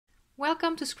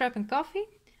Welcome to Scrap and Coffee.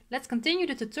 Let's continue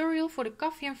the tutorial for the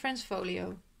Coffee and Friends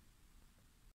folio.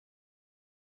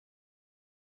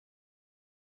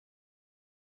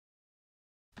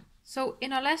 So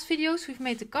in our last videos we've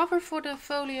made the cover for the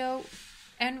folio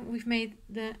and we've made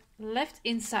the left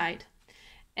inside.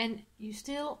 And you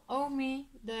still owe me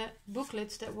the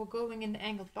booklets that were going in the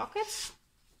angled pockets.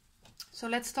 So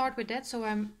let's start with that so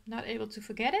I'm not able to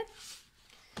forget it.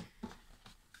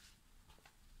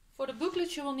 For the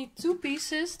booklet you will need two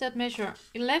pieces that measure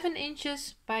 11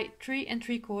 inches by 3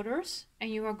 3/4,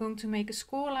 and you are going to make a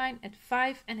score line at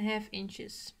 5.5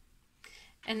 inches.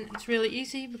 And it's really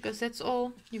easy because that's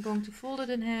all. You're going to fold it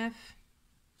in half.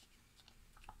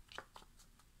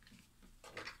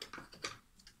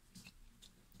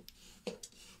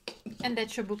 And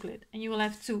that's your booklet. And you will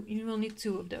have two. You will need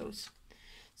two of those.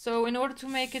 So in order to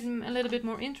make it a little bit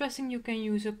more interesting, you can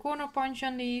use a corner punch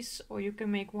on these, or you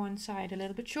can make one side a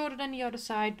little bit shorter than the other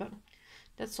side, but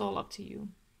that's all up to you.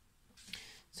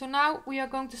 So now we are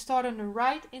going to start on the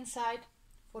right inside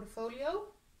for the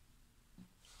folio.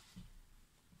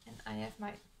 And I have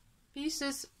my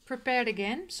pieces prepared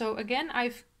again. So again,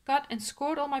 I've cut and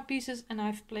scored all my pieces and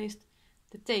I've placed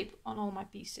the tape on all my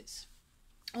pieces.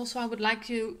 Also, I would like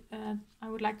to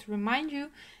remind you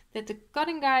that the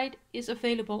cutting guide is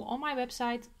available on my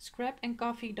website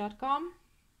scrapandcoffee.com.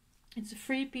 It's a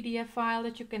free PDF file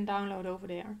that you can download over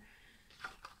there.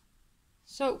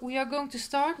 So we are going to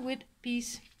start with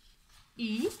piece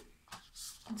E.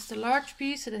 It's the large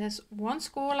piece that has one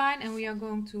score line, and we are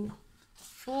going to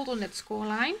fold on that score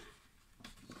line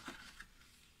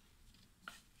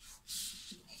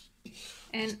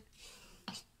and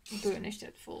burnish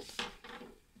that fold.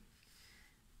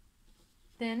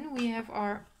 Then we have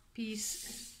our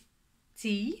piece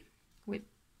T with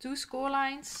two score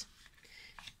lines.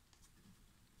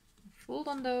 Fold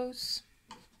on those.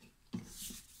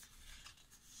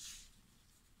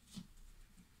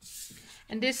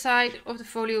 And this side of the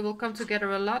folio will come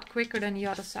together a lot quicker than the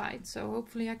other side. So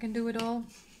hopefully I can do it all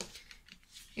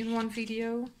in one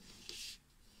video.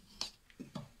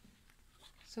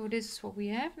 So this is what we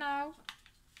have now.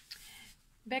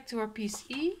 Back to our piece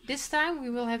E. This time we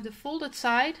will have the folded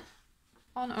side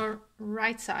on our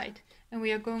right side, and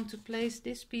we are going to place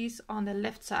this piece on the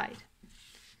left side.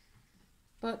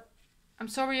 But I'm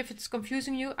sorry if it's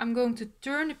confusing you. I'm going to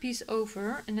turn the piece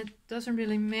over, and it doesn't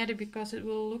really matter because it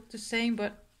will look the same,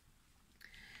 but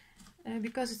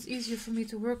because it's easier for me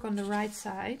to work on the right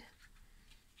side.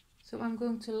 So I'm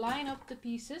going to line up the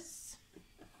pieces.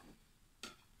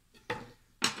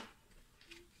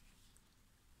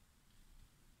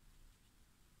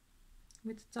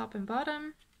 With the top and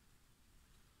bottom.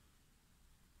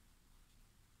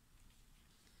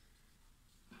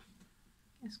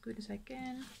 As good as I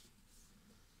can.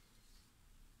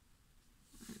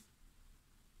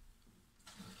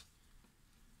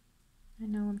 I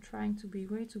know I'm trying to be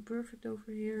way too perfect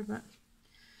over here, but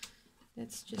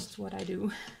that's just what I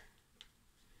do.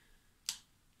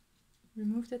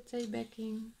 Remove that tape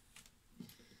backing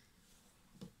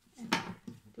and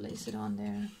place it on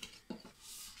there.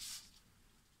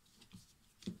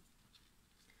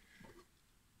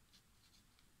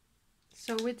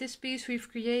 So with this piece we've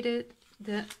created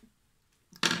the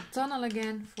tunnel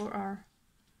again for our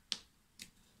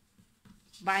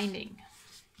binding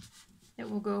that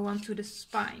will go onto the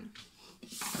spine.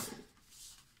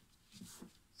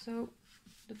 So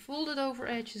the folded over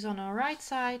edge is on our right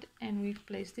side, and we've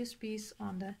placed this piece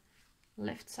on the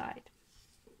left side.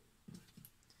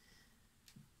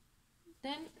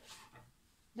 Then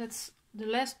that's the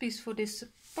last piece for this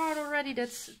part already.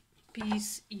 That's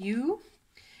piece U.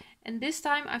 And this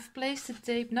time I've placed the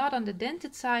tape not on the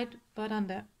dented side, but on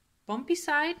the bumpy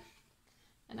side.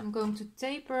 And I'm going to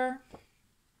taper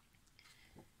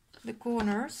the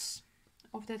corners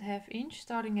of that 1/2 inch,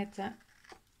 starting at the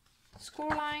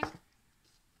score line.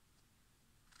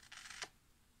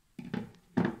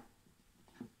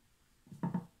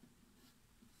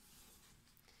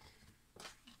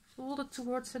 Fold it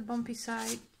towards the bumpy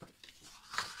side.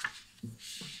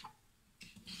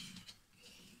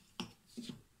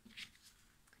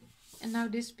 And now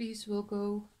this piece will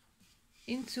go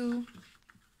into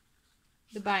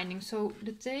the binding. So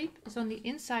the tape is on the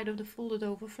inside of the folded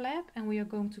over flap, and we are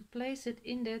going to place it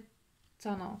in that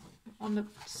tunnel on the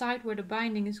side where the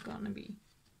binding is gonna be.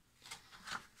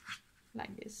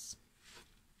 Like this.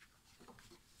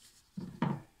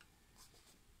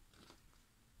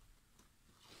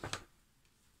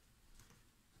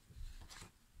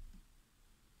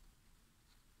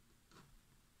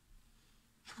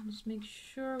 Just make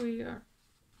sure we are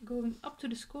going up to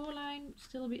the score line,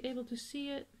 still be able to see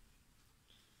it.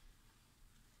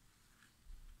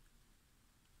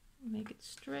 make it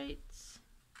straight.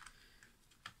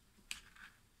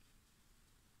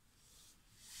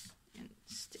 And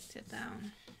stick that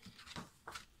down.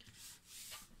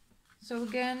 So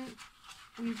again,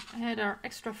 we've had our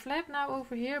extra flap now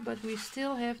over here, but we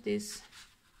still have this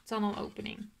tunnel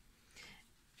opening.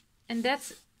 And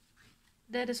that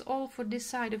is all for this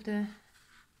side of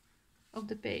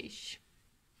the page.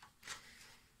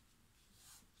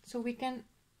 So we can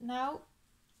now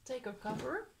take our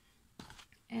cover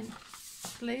and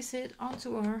place it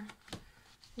onto our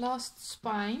last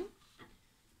spine.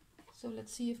 So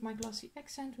let's see if my glossy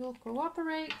accent will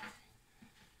cooperate.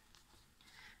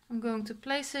 I'm going to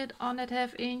place it on that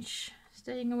 1/2 inch,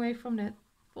 staying away from that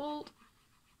fold.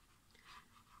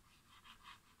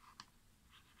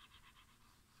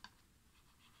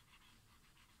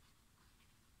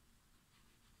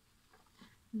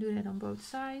 Do that on both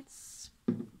sides.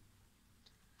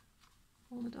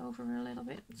 Fold it over a little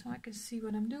bit so I can see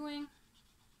what I'm doing.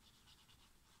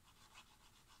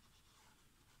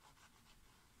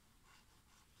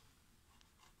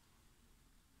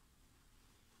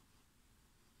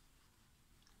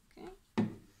 Okay.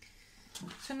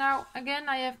 So now again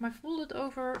I have my folded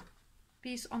over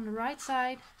piece on the right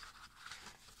side,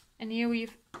 and here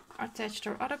we've attached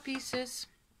our other pieces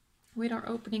with our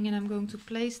opening, and I'm going to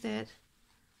place that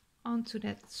onto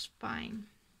that spine.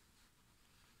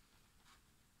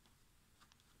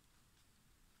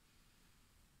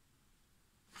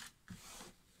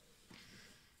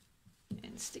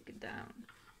 And stick it down.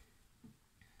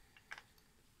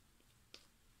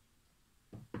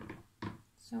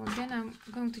 So again, I'm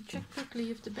going to check quickly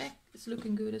if the back is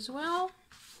looking good as well,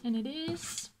 and it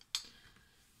is.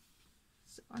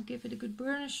 So I'll give it a good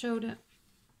burnish so the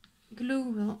glue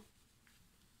will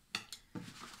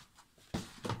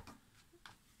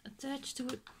attach to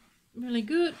it really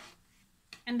good.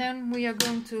 And then we are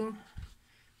going to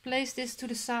place this to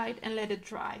the side and let it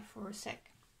dry for a sec.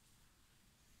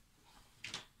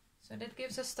 So that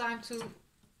gives us time to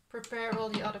prepare all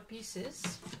the other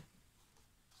pieces.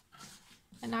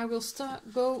 And I will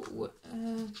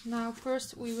now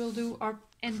first we will do our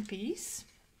end piece.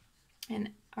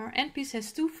 And our end piece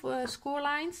has two score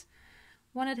lines,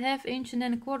 1 1/2 inch and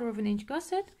then 1/4 inch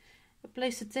gusset. I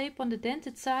place the tape on the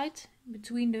dented side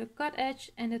between the cut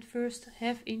edge and that first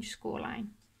 1/2 inch score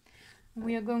line. And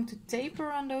we are going to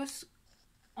taper on that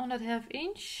 1/2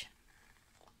 inch.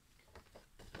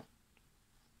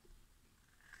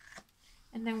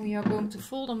 And then we are going to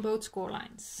fold on both score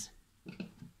lines.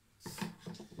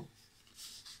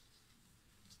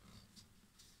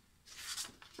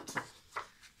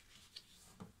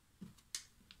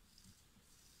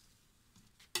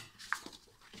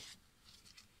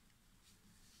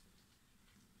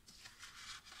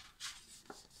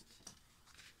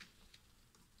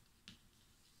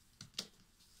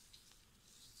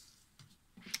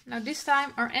 Now this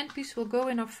time our end piece will go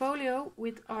in our folio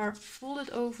with our folded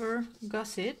over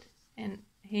gusset and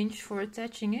hinge for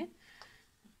attaching it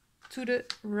to the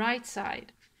right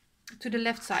side, to the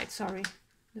left side, sorry.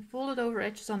 The folded over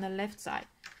edge is on the left side.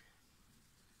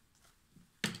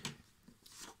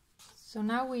 So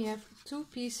now we have two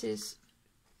pieces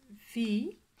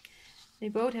V. They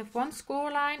both have one score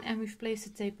line, and we've placed the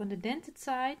tape on the dented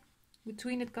side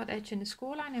between the cut edge and the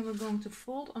score line, and we're going to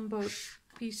fold on both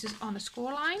pieces on the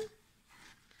score line.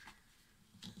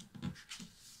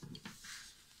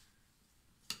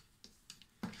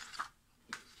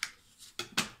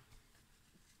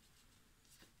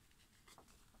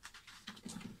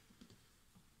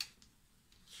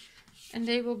 And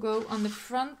they will go on the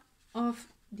front of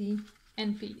the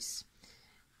end piece.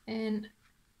 And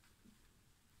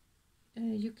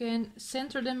you can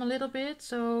center them a little bit,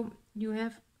 so you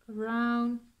have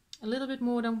around a little bit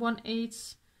more than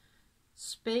 1/8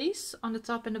 space on the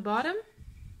top and the bottom.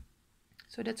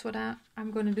 So that's what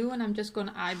I'm going to do, and I'm just going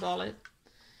to eyeball it.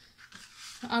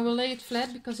 I will lay it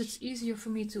flat because it's easier for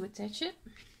me to attach it.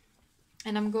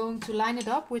 And I'm going to line it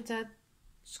up with that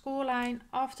score line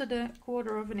after the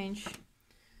 1/4 inch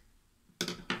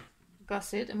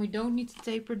gusset, and we don't need to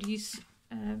taper these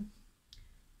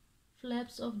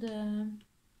flaps of the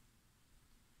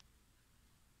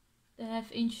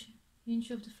 1/2 inch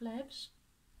hinge of the flaps,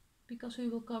 because we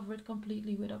will cover it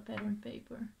completely with our pattern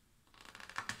paper.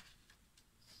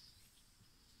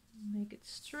 Make it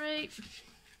straight.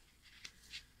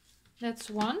 That's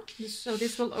one. So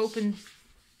this will open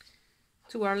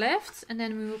to our left, and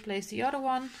then we will place the other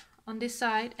one on this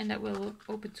side, and that will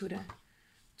open to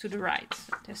the right.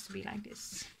 So it has to be like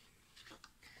this.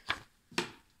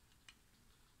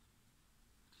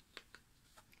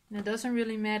 And it doesn't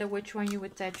really matter which one you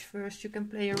attach first. You can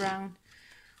play around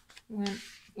when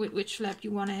with which flap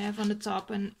you want to have on the top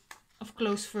and of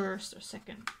close first or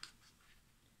second.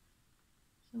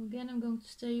 So again, I'm going to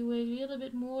stay away a little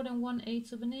bit more than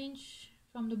 1/8 of an inch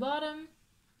from the bottom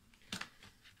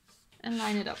and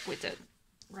line it up with the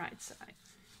right side.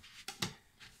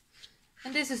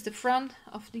 And this is the front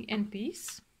of the end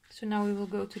piece. So now we will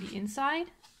go to the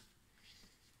inside.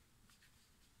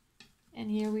 And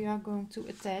here we are going to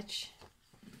attach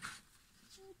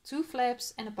 2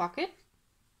 flaps and a pocket.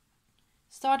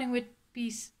 Starting with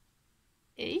piece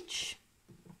H.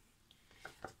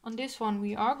 On this one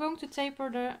we are going to taper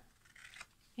the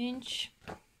inch,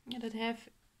 that half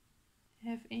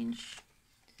inch.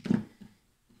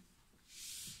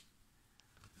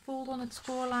 Fold on its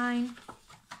score line.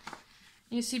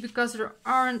 You see, because there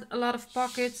aren't a lot of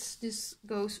pockets, this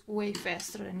goes way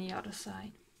faster than the other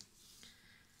side.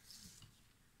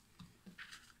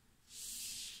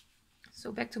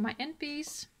 So back to my end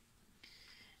piece.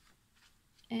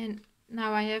 And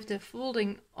now I have the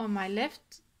folding on my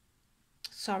left,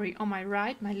 sorry, on my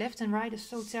right. My left and right is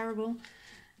so terrible.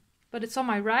 But it's on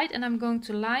my right, and I'm going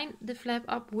to line the flap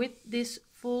up with this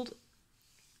fold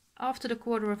after the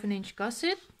 1/4 of an inch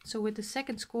gusset. So with the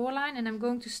second score line, and I'm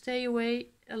going to stay away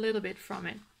a little bit from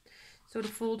it. So the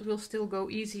fold will still go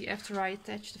easy after I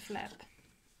attach the flap.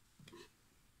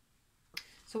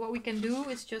 So what we can do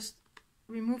is just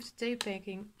remove the tape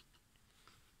backing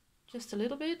just a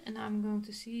little bit, and I'm going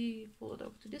to fold it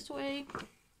over to this way.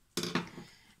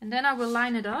 And then I will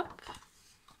line it up,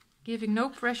 giving no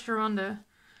pressure on the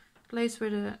place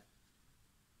where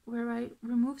I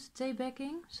removed the tape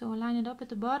backing. So I line it up at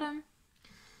the bottom,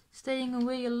 staying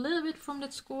away a little bit from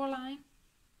that score line.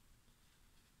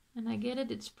 And I get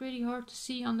it, it's pretty hard to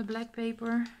see on the black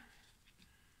paper.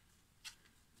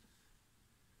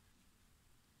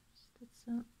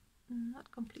 That's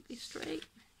not completely straight.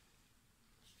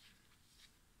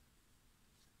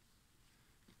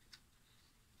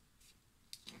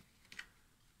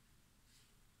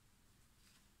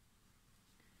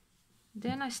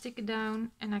 Then I stick it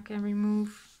down and I can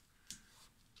remove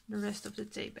the rest of the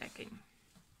tape backing.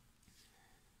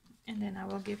 And then I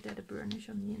will give that a burnish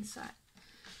on the inside.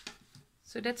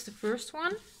 So that's the first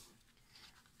one.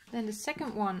 Then the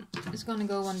second one is going to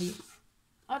go on the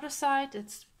other side.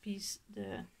 That's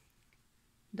the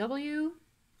W.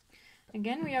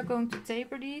 Again, we are going to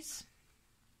taper this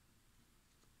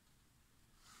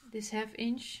 1/2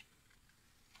 inch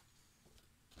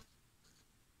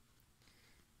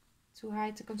to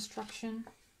hide the construction.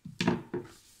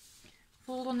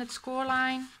 Fold on that score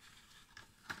line.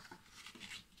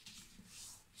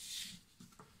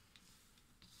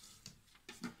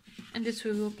 And this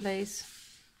we will place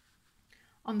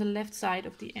on the left side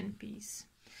of the end piece.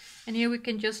 And here we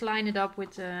can just line it up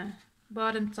with the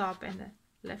bottom, top and the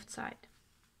left side.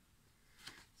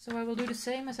 So I will do the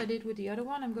same as I did with the other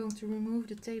one. I'm going to remove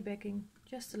the tape backing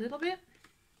just a little bit.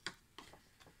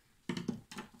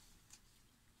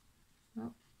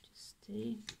 Oh, just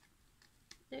stay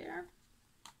there.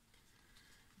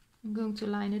 I'm going to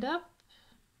line it up.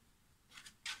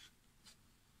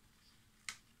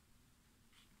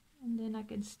 And then I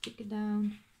can stick it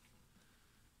down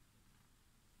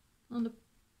on the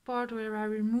part where I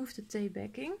removed the tape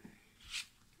backing.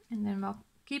 And then while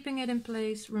keeping it in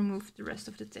place, remove the rest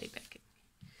of the tape backing.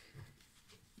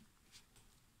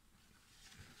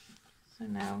 So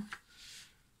now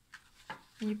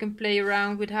you can play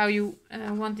around with how you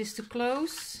want this to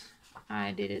close.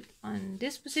 I did it on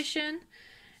this position.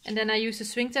 And then I use a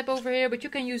swing tab over here, but you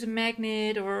can use a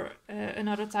magnet or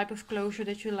another type of closure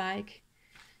that you like.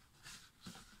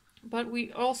 But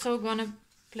we also gonna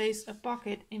place a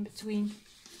pocket in between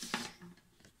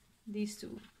these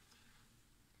two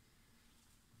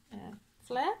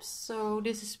flaps. So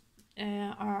this is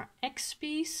our X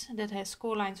piece that has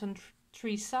score lines on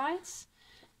 3 sides.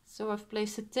 So I've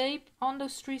placed the tape on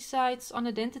those 3 sides on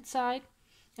the dented side,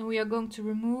 and we are going to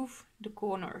remove the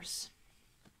corners.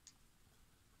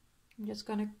 I'm just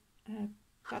gonna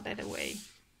cut that away.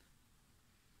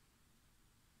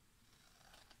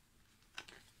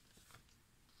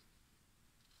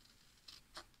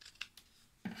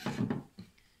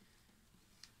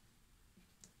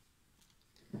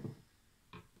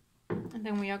 And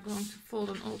then we are going to fold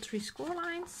on all 3 score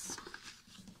lines.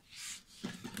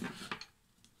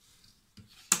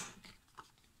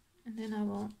 And then I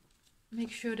will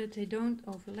make sure that they don't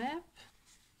overlap.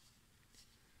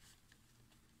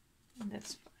 And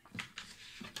that's fine.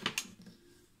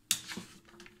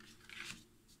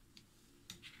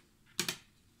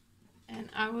 And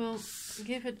I will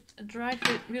give it a dry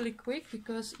fit really quick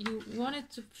because you want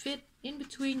it to fit in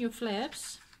between your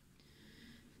flaps.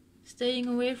 staying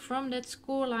away from that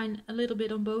score line a little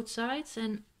bit on both sides,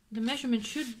 and the measurement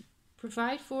should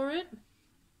provide for it,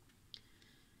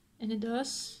 and it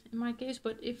does in my case.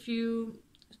 But if you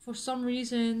for some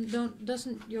reason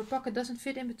your pocket doesn't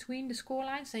fit in between the score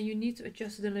lines, then you need to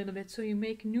adjust it a little bit. So you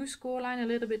make a new score line a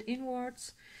little bit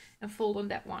inwards and fold on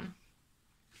that one,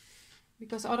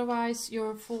 because otherwise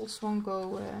your folds won't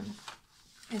go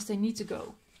as they need to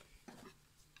go.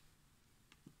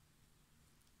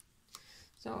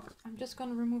 So I'm just going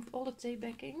to remove all the tape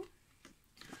backing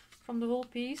from the whole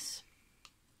piece,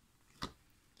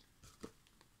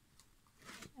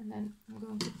 and then I'm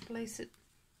going to place it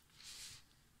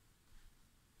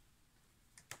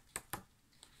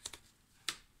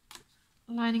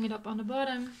lining it up on the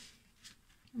bottom,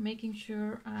 making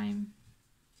sure I'm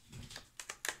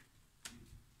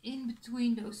in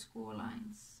between those score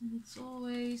lines. And it's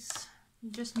always,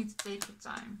 you just need to take your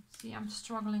time. See, I'm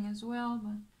struggling as well,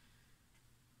 but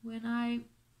when I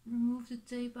remove the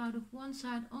tape out of one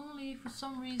side only, for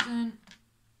some reason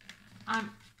I'm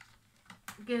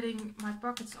getting my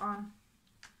pockets on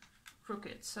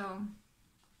crooked, so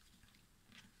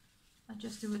I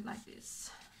just do it like this,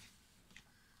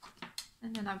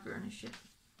 and then I burnish it.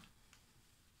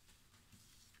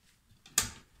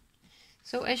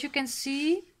 So as you can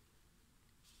see,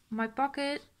 my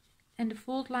pocket and the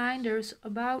fold line, there's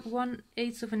about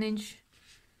 1/8 of an inch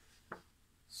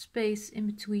space in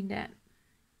between that.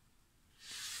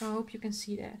 So I hope you can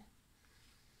see that.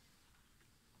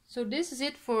 So this is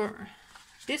it for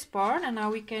this part, and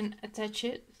now we can attach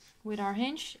it with our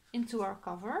hinge into our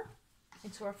cover,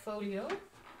 into our folio.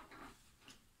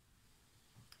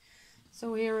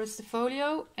 So here is the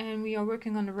folio, and we are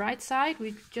working on the right side.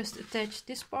 We just attached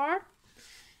this part,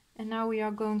 and now we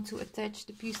are going to attach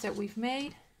the piece that we've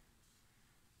made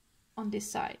on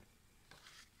this side.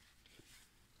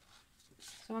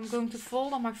 So I'm going to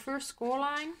fold on my first score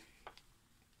line,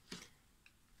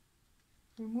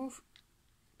 remove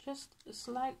just a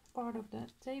slight part of the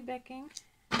tape backing,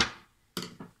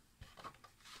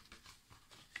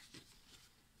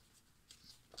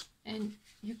 and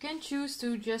you can choose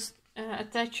to just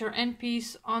attach your end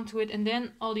piece onto it and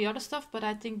then all the other stuff, but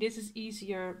I think this is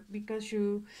easier because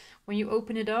when you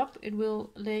open it up, it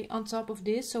will lay on top of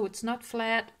this, so it's not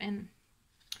flat, and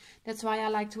that's why I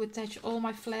like to attach all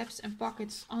my flaps and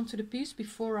pockets onto the piece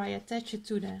before I attach it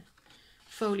to the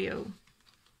folio.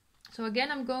 So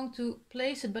again, I'm going to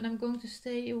place it, but I'm going to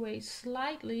stay away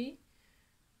slightly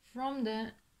from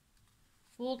the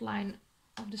fold line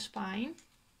of the spine,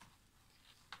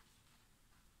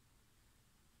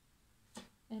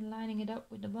 and lining it up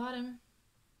with the bottom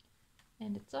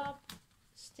and the top.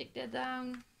 Stick that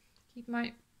down, keep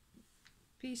my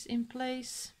piece in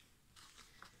place.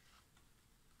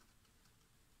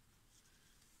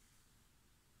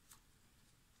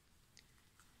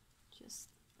 Just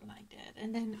like that,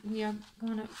 and then we are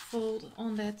gonna fold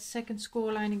on that second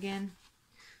score line again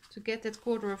to get that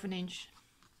 1/4 of an inch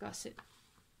gusset.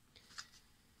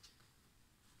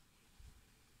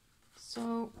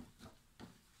 So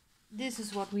this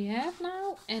is what we have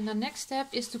now, and the next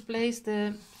step is to place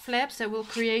the flaps that will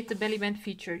create the belly band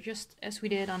feature, just as we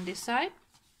did on this side.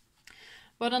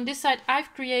 But on this side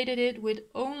I've created it with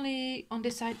only on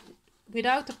this side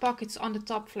without the pockets on the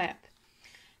top flap.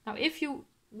 Now if you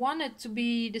want it to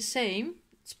be the same,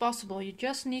 it's possible. You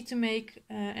just need to make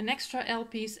an extra L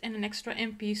piece and an extra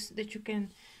M piece that you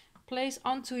can place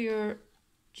onto your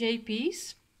J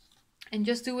piece, and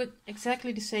just do it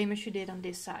exactly the same as you did on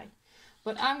this side.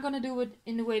 But I'm going to do it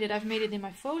in the way that I've made it in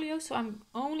my folio, so I'm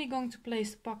only going to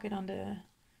place the pocket on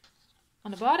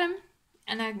the bottom,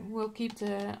 and I will keep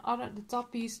the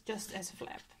top piece just as a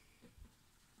flap.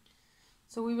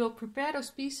 So we will prepare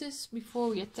those pieces before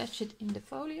we attach it in the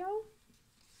folio.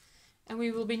 And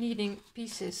we will be needing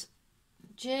pieces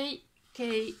J,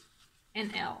 K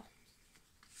and L.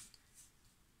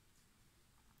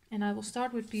 And I will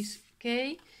start with piece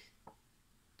K,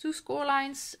 2 score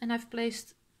lines, and I've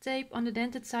placed tape on the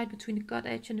dented side between the cut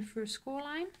edge and the first score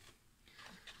line.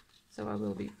 So I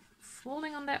will be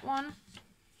folding on that one.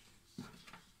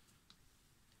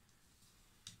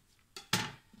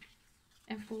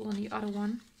 And fold on the other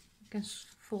one. You can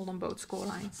fold on both score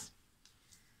lines.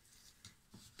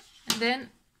 And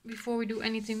then, before we do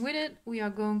anything with it, we are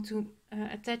going to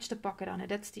attach the pocket on it.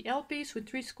 That's the L piece with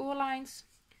 3 score lines,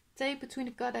 tape between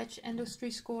the cut edge and those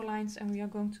 3 score lines, and we are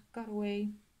going to cut away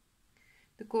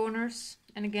the corners.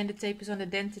 And again, the tape is on the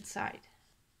dented side.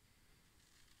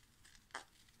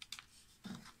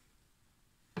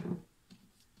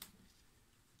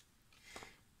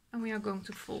 And we are going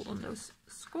to fold on those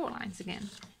score lines again.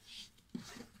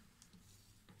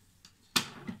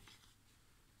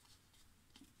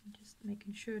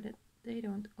 making sure that they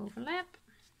don't overlap.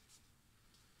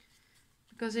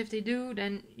 Because if they do,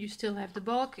 then you still have the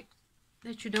bulk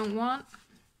that you don't want.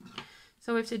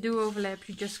 So if they do overlap,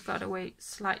 you just cut away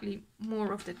slightly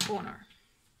more of that corner.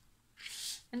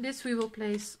 And this we will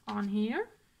place on here.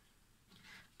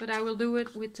 But I will do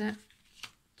it with the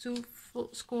 2 full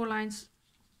score lines,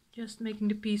 just making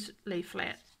the piece lay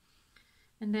flat.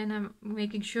 And then I'm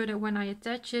making sure that when I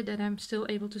attach it, that I'm still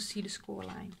able to see the score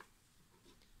line.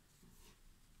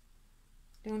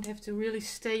 Don't have to really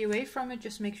stay away from it,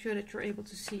 just make sure that you're able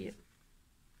to see it.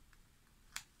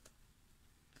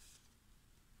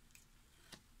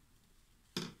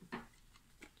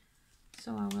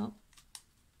 So I will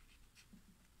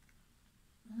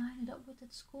line it up with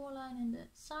that score line in the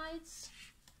sides.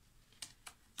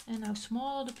 And how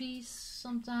smaller the piece,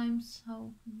 sometimes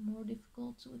how more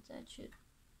difficult to attach it.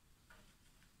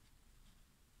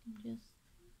 Just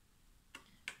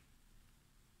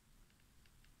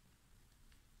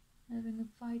having a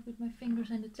fight with my fingers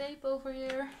and the tape over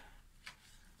here.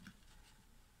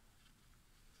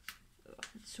 Ugh,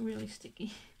 it's really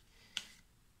sticky.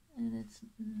 And it's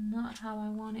not how I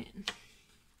want it.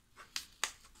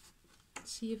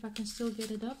 Let's see if I can still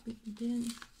get it up. It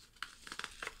didn't.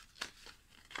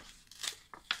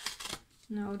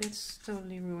 No, that's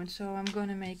totally ruined. So I'm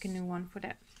gonna make a new one for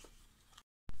that.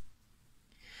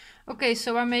 Okay,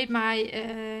 so I made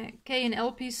my K and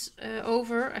L piece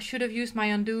over. I should have used my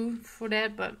undo for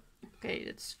that, but okay,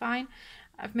 that's fine.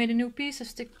 I've made a new piece. I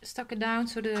stuck it down,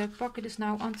 so the pocket is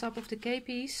now on top of the K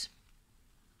piece.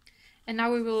 And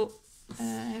now we will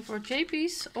have our J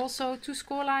piece, also 2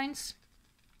 score lines.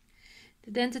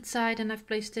 The dented side, and I've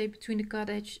placed tape between the cut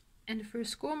edge and the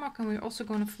first score mark, and we're also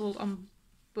going to fold on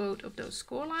both of those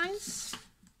score lines.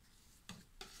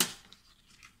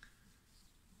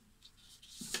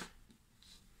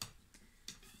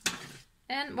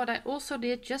 And what I also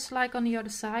did, just like on the other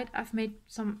side, I've made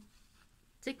some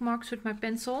tick marks with my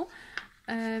pencil.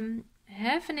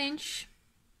 1/2 inch.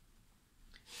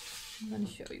 I'm going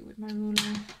to show you with my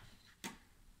ruler.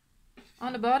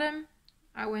 On the bottom,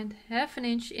 I went 1/2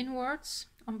 inch inwards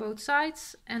on both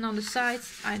sides, and on the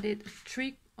sides I did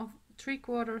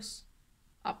 3/4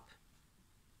 up.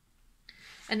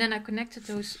 And then I connected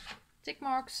those tick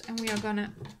marks, and we are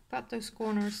gonna cut those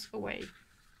corners away.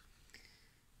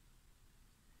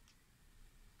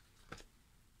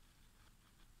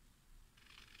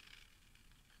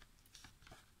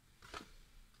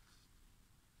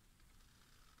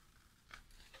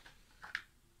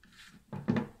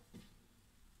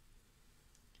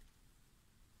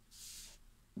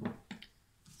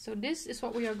 So this is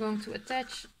what we are going to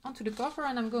attach onto the cover,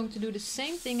 and I'm going to do the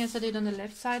same thing as I did on the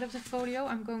left side of the folio.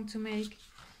 I'm going to make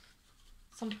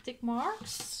some tick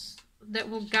marks that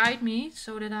will guide me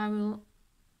so that I will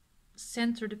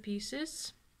center the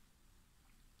pieces.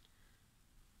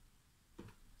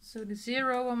 So the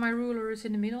 0 on my ruler is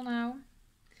in the middle now,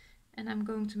 and I'm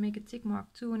going to make a tick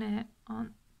mark 2.5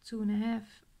 on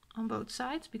 2.5 on both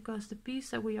sides, because the piece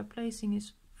that we are placing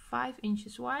is 5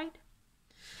 inches wide.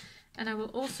 And I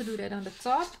will also do that on the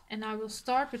top, and I will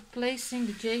start with placing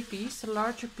the J piece, the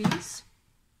larger piece,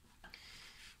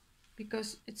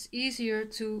 because it's easier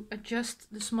to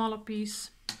adjust the smaller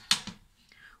piece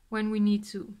when we need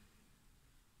to.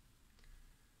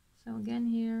 So again,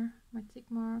 here my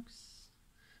tick marks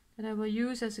that I will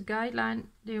use as a guideline.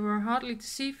 They were hardly to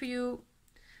see for you,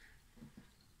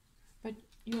 but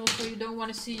you don't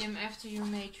want to see them after you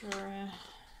made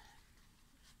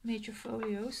your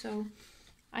folio. So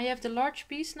I have the large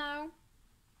piece now,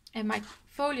 and my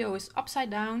folio is upside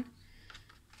down,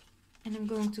 and I'm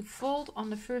going to fold on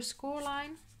the first score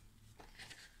line,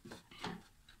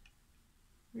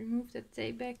 remove the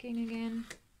tape backing again,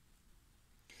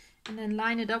 and then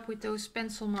line it up with those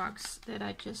pencil marks that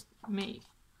I just made,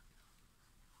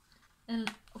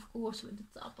 and of course with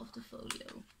the top of the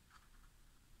folio.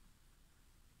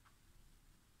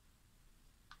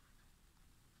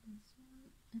 That's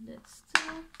one, and that's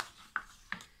 2.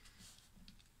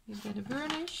 You get a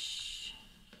burnish,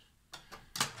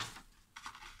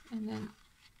 and then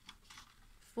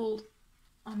fold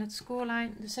on that score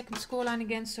line, the second score line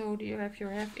again, so you have your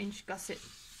 1/2 inch gusset.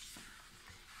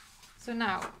 So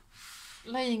now,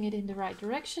 laying it in the right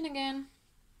direction again,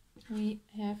 we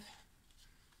have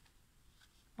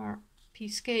our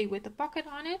piece K with the pocket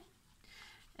on it.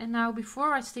 And now,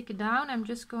 before I stick it down, I'm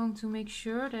just going to make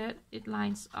sure that it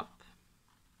lines up.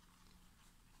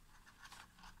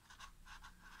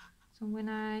 So when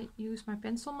I use my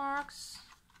pencil marks,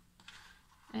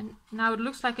 and now it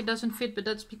looks like it doesn't fit, but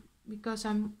that's because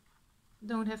I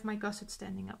don't have my gusset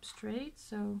standing up straight.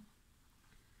 So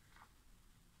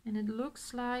And it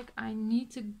looks like I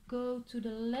need to go to the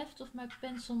left of my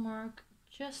pencil mark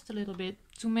just a little bit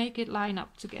to make it line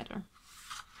up together.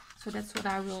 So that's what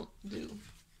I will do.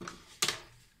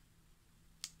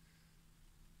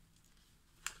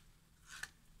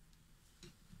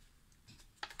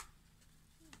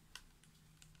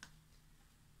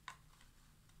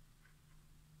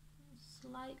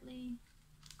 Slightly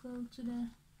go to the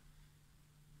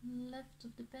left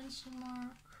of the pencil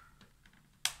mark.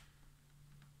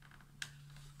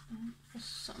 And for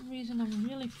some reason I'm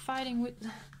really fighting with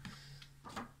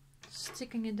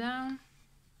sticking it down.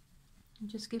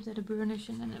 Just give that a burnish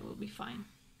and then it will be fine.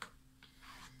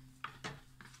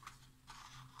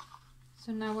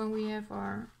 So now when we have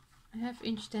our ½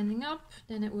 inch standing up,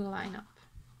 then it will line up.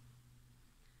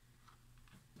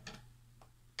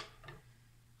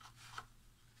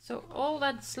 So all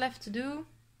that's left to do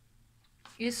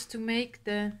is to make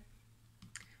the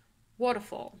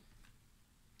waterfall.